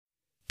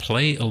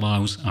Play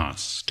allows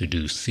us to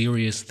do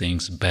serious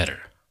things better.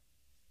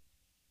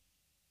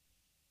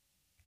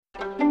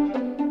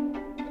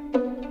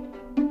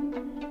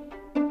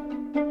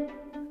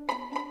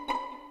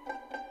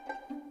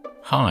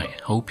 Hi,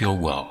 hope you're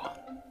well.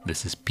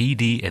 This is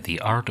PD at the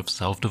Art of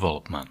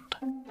Self-Development.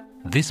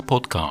 This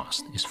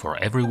podcast is for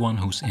everyone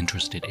who's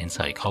interested in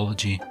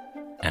psychology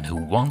and who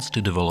wants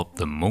to develop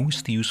the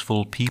most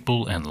useful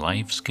people and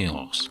life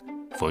skills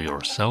for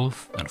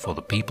yourself and for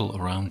the people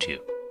around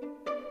you.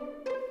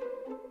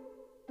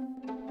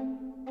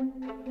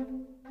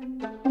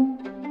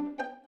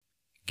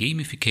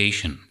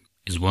 Gamification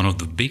is one of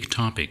the big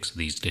topics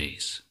these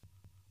days.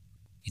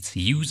 It's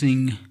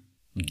using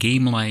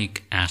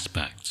game-like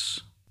aspects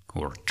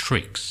or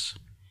tricks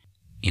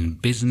in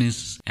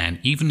business and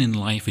even in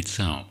life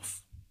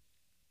itself.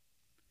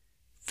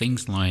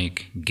 Things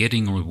like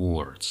getting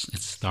rewards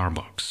at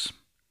Starbucks,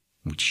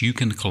 which you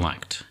can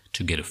collect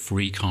to get a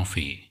free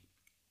coffee.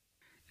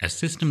 A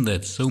system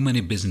that so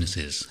many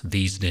businesses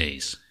these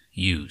days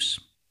use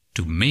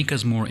to make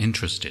us more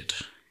interested,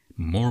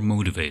 more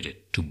motivated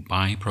to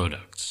buy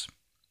products.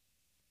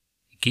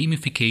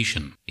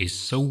 Gamification is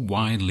so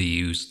widely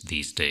used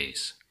these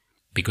days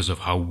because of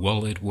how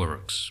well it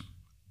works.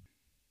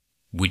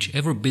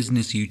 Whichever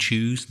business you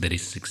choose that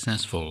is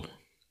successful,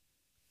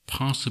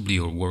 possibly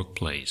your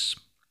workplace,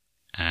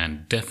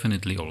 and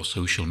definitely all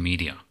social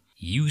media,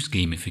 use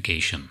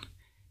gamification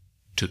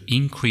to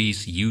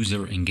increase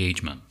user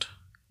engagement.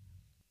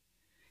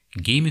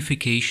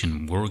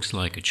 Gamification works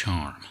like a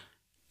charm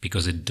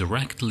because it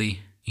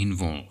directly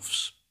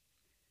involves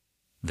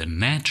the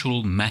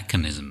natural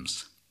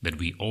mechanisms that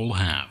we all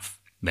have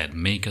that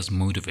make us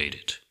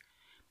motivated,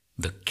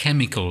 the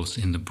chemicals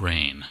in the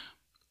brain,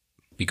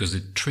 because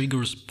it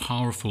triggers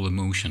powerful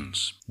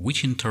emotions,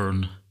 which in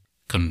turn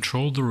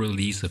control the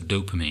release of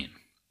dopamine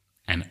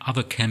and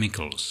other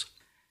chemicals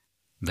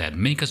that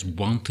make us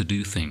want to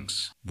do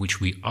things which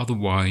we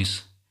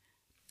otherwise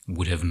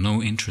would have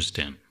no interest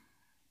in.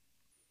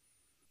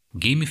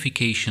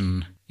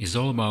 Gamification is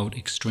all about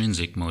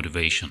extrinsic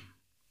motivation.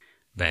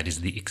 That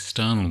is the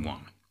external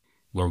one,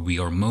 where we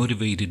are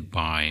motivated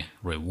by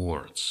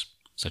rewards,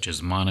 such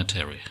as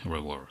monetary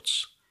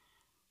rewards,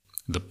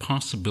 the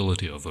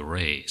possibility of a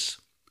raise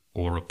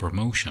or a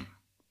promotion,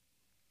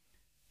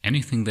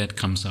 anything that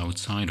comes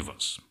outside of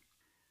us.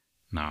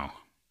 Now,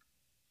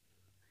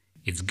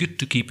 it's good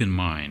to keep in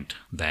mind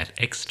that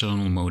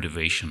external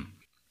motivation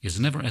is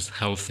never as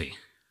healthy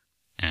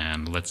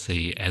and, let's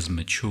say, as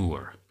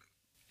mature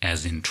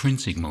as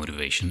intrinsic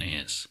motivation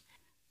is.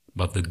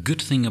 But the good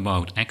thing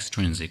about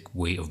extrinsic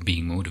way of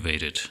being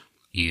motivated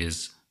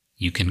is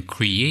you can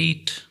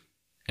create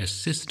a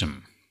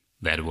system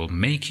that will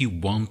make you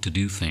want to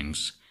do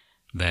things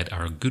that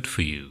are good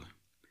for you,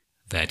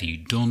 that you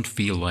don't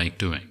feel like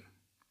doing.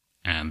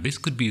 And this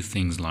could be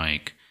things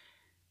like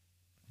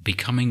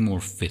becoming more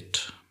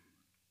fit,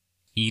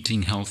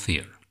 eating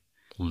healthier,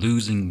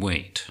 losing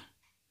weight,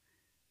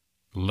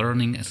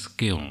 learning a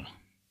skill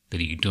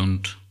that you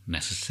don't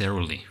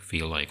necessarily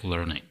feel like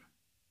learning.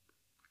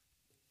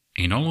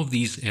 In all of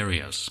these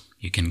areas,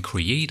 you can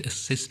create a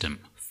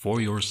system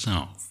for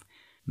yourself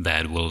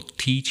that will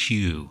teach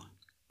you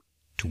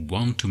to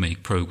want to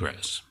make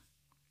progress.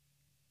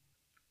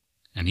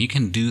 And you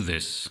can do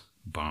this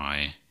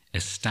by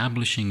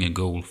establishing a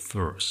goal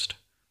first,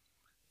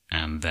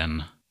 and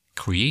then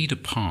create a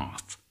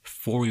path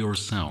for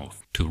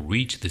yourself to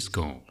reach this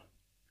goal.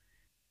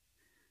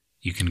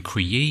 You can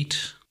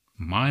create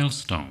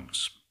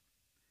milestones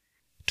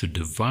to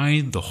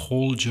divide the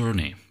whole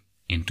journey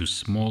into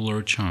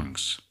smaller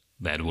chunks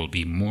that will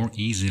be more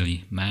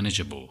easily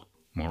manageable,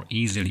 more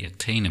easily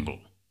attainable.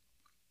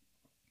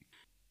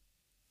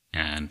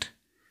 And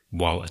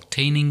while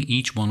attaining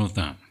each one of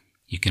them,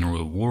 you can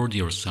reward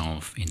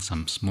yourself in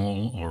some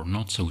small or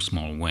not so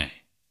small way,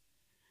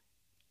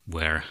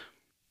 where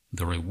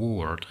the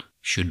reward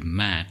should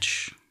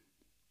match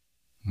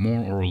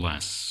more or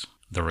less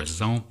the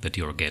result that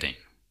you're getting,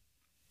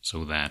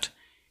 so that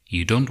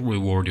you don't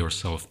reward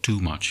yourself too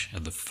much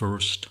at the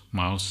first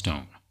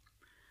milestone.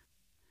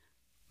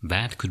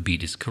 That could be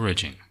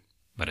discouraging,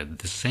 but at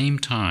the same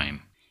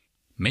time,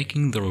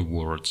 making the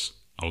rewards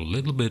a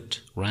little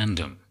bit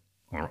random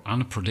or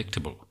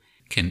unpredictable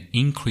can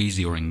increase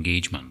your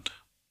engagement.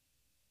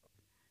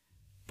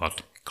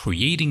 But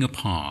creating a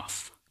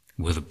path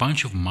with a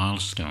bunch of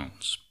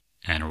milestones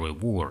and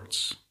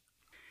rewards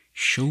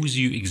shows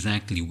you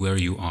exactly where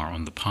you are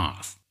on the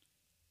path.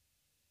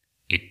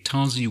 It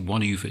tells you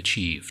what you've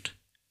achieved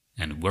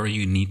and where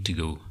you need to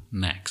go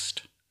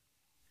next.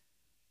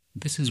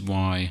 This is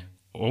why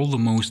all the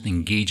most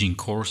engaging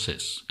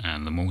courses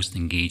and the most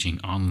engaging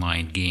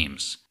online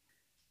games,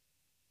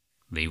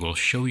 they will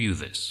show you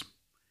this.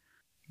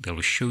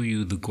 They'll show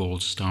you the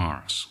gold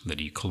stars that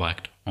you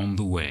collect on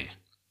the way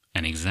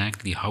and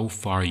exactly how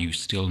far you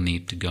still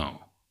need to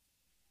go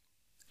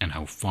and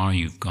how far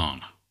you've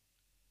gone.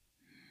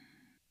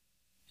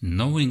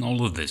 Knowing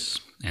all of this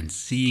and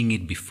seeing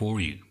it before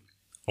you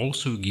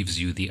also gives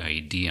you the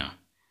idea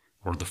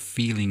or the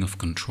feeling of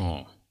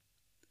control.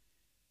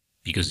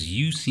 because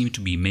you seem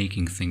to be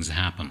making things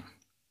happen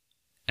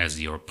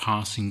as you're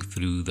passing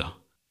through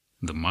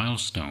the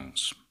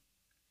milestones.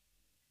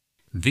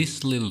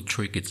 This little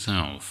trick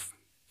itself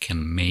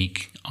can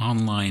make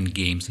online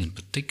games in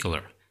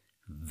particular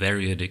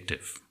very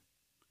addictive,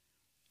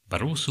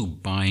 but also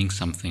buying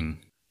something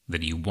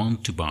that you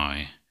want to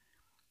buy,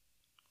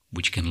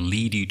 which can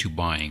lead you to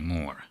buying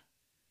more,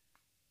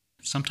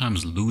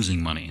 sometimes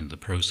losing money in the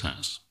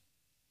process.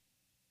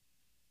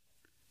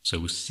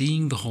 So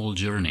seeing the whole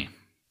journey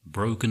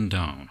broken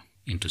down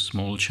into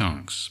small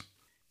chunks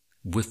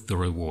with the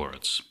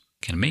rewards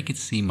can make it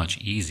seem much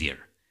easier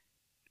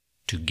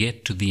to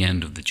get to the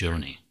end of the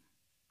journey.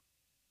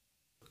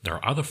 There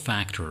are other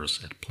factors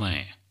at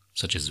play,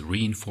 such as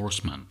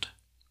reinforcement.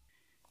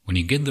 When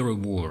you get the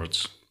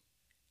rewards,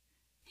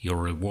 you're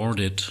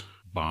rewarded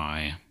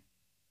by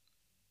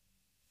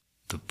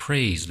the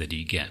praise that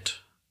you get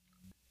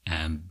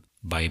and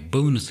by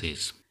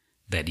bonuses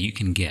that you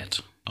can get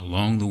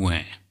along the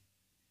way.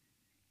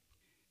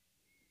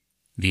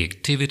 The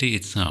activity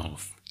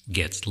itself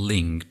gets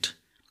linked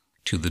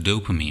to the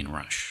dopamine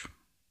rush,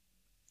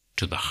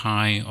 to the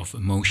high of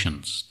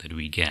emotions that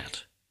we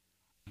get.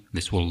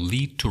 This will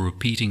lead to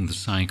repeating the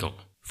cycle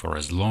for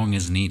as long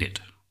as needed.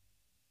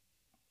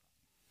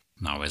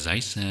 Now, as I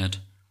said,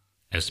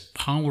 as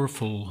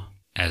powerful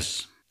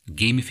as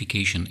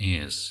gamification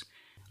is,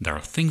 there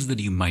are things that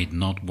you might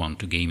not want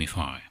to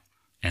gamify.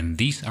 And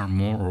these are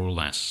more or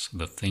less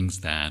the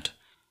things that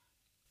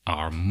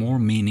are more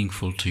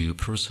meaningful to you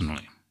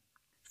personally,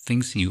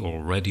 things you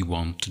already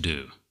want to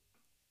do.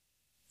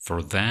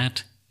 For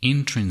that,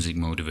 intrinsic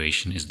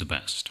motivation is the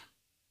best.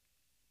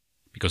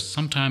 Because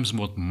sometimes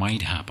what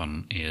might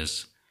happen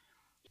is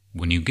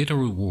when you get a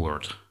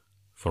reward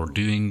for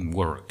doing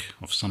work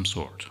of some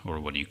sort, or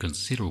what you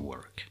consider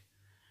work,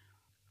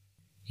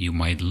 you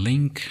might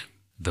link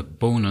the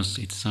bonus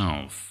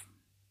itself,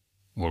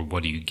 or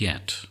what you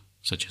get,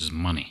 such as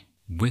money,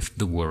 with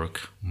the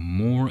work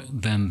more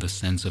than the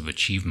sense of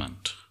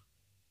achievement,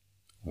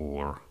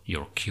 or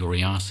your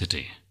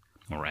curiosity,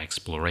 or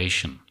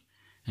exploration,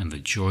 and the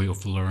joy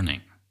of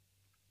learning.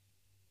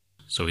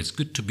 So it's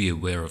good to be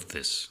aware of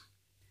this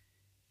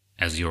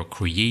as you're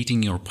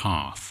creating your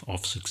path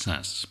of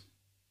success.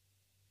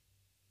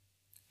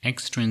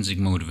 Extrinsic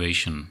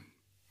motivation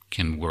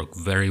can work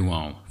very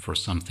well for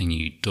something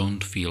you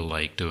don't feel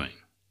like doing.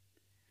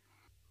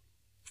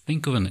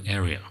 Think of an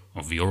area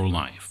of your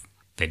life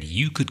that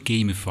you could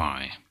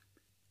gamify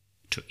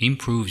to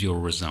improve your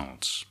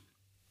results,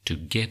 to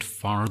get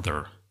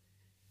farther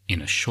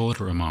in a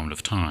shorter amount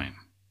of time.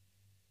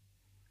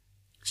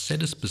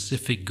 Set a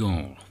specific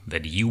goal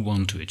that you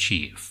want to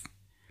achieve.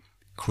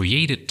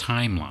 Create a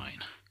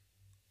timeline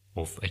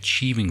of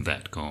achieving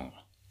that goal,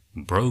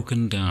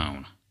 broken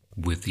down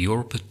with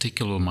your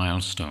particular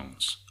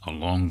milestones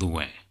along the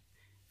way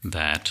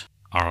that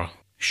are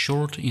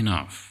short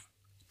enough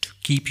to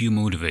keep you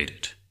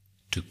motivated,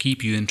 to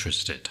keep you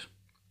interested.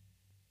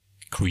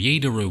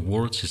 Create a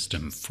reward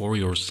system for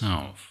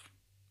yourself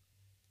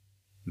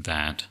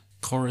that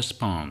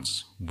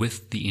corresponds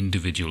with the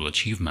individual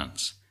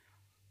achievements,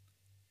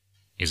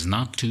 is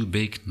not too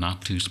big,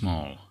 not too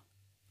small,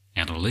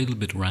 and a little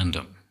bit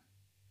random.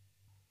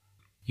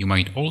 You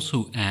might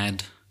also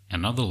add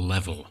another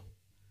level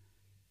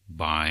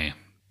by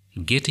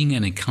getting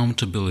an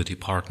accountability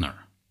partner.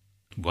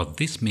 What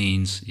this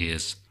means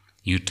is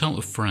you tell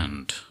a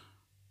friend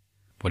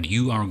what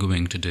you are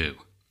going to do,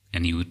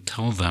 and you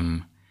tell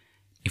them,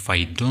 if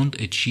I don't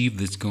achieve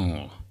this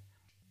goal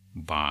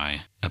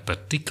by a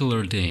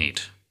particular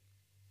date,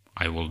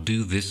 I will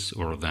do this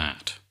or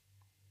that.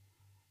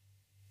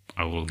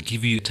 I will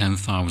give you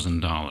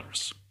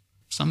 $10,000,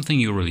 something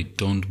you really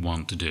don't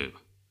want to do.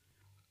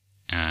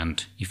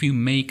 And if you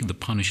make the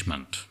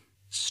punishment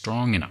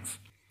strong enough,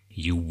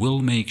 you will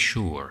make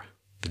sure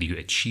that you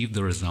achieve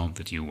the result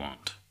that you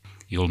want.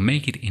 You'll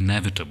make it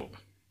inevitable.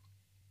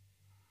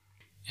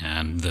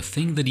 And the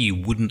thing that you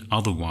wouldn't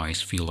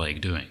otherwise feel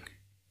like doing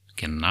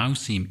can now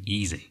seem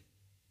easy.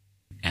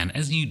 And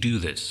as you do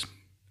this,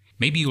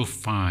 maybe you'll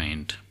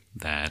find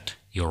that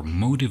your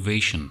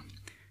motivation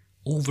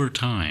over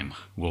time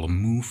will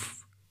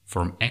move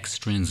from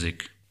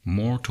extrinsic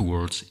more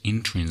towards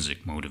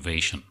intrinsic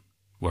motivation,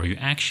 where you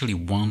actually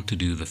want to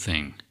do the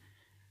thing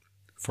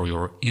for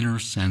your inner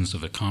sense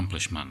of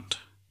accomplishment,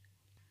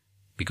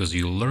 because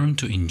you learn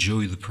to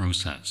enjoy the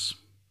process,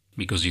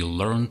 because you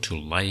learn to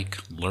like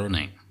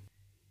learning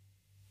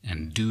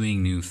and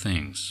doing new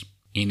things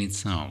in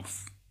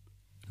itself.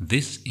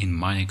 This, in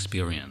my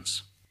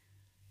experience,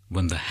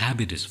 when the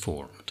habit is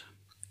formed,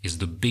 is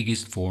the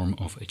biggest form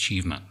of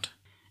achievement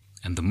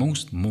and the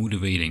most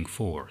motivating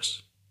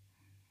force,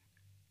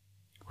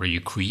 where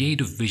you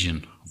create a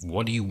vision of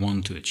what you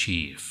want to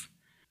achieve,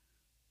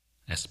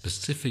 a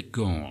specific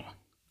goal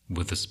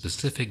with a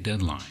specific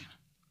deadline,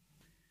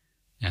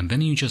 and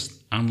then you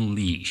just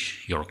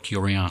unleash your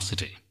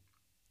curiosity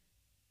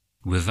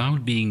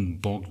without being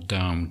bogged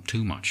down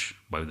too much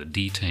by the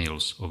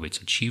details of its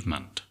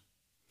achievement.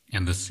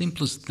 And the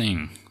simplest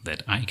thing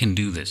that I can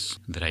do this,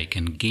 that I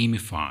can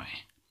gamify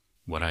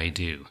what I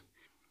do,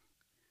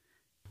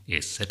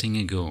 is setting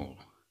a goal,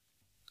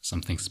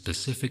 something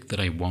specific that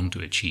I want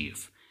to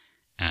achieve,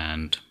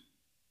 and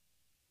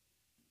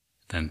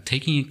then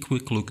taking a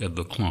quick look at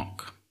the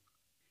clock,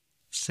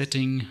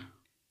 setting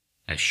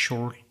a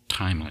short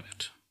time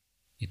limit.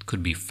 It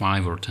could be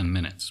 5 or 10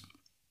 minutes.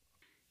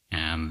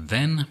 And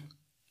then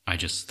I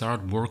just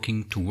start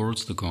working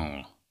towards the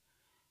goal.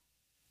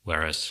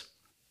 Whereas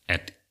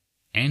at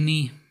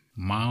any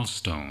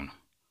milestone,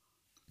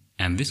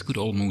 and this could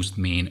almost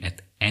mean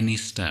at any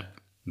step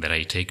that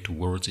I take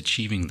towards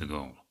achieving the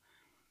goal,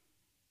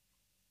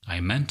 I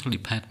mentally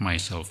pat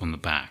myself on the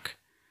back,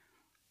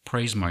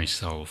 praise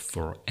myself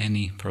for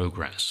any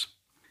progress.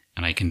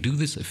 And I can do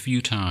this a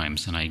few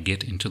times and I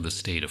get into the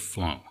state of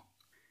flow,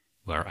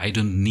 where I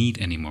don't need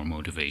any more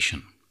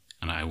motivation,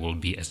 and I will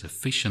be as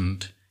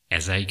efficient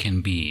as I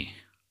can be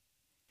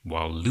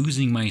while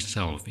losing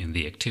myself in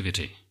the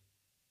activity.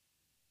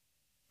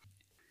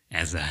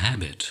 As a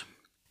habit,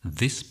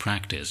 this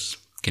practice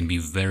can be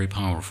very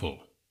powerful.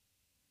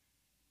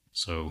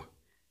 So,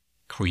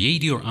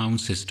 create your own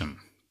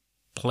system,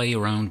 play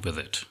around with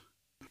it,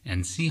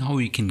 and see how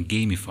you can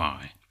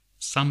gamify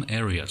some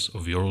areas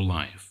of your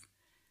life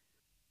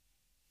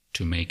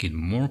to make it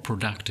more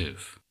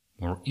productive,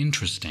 more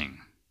interesting,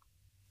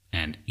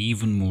 and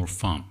even more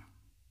fun.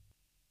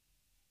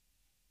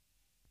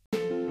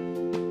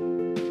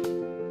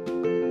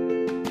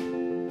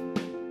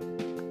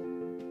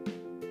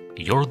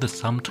 You're the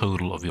sum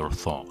total of your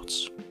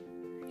thoughts.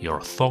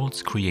 Your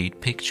thoughts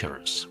create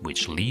pictures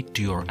which lead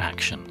to your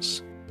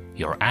actions.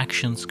 Your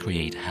actions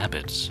create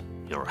habits.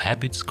 Your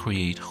habits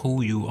create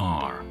who you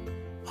are.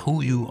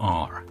 Who you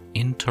are,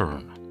 in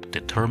turn,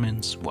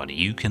 determines what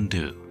you can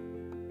do.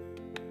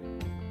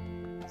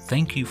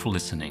 Thank you for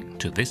listening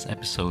to this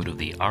episode of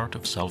The Art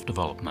of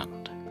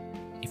Self-Development.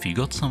 If you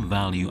got some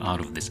value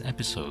out of this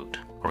episode,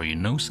 or you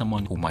know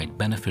someone who might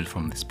benefit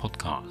from this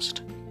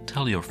podcast,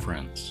 tell your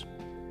friends.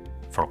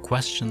 For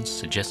questions,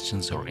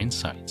 suggestions, or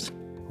insights,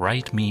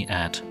 write me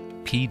at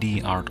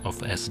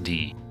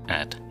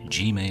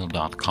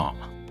pdartofsd@gmail.com.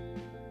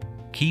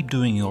 Keep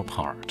doing your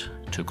part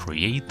to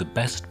create the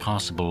best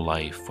possible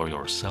life for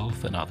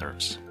yourself and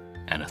others,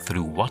 and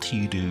through what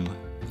you do,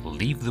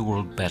 leave the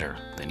world better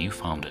than you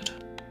found it.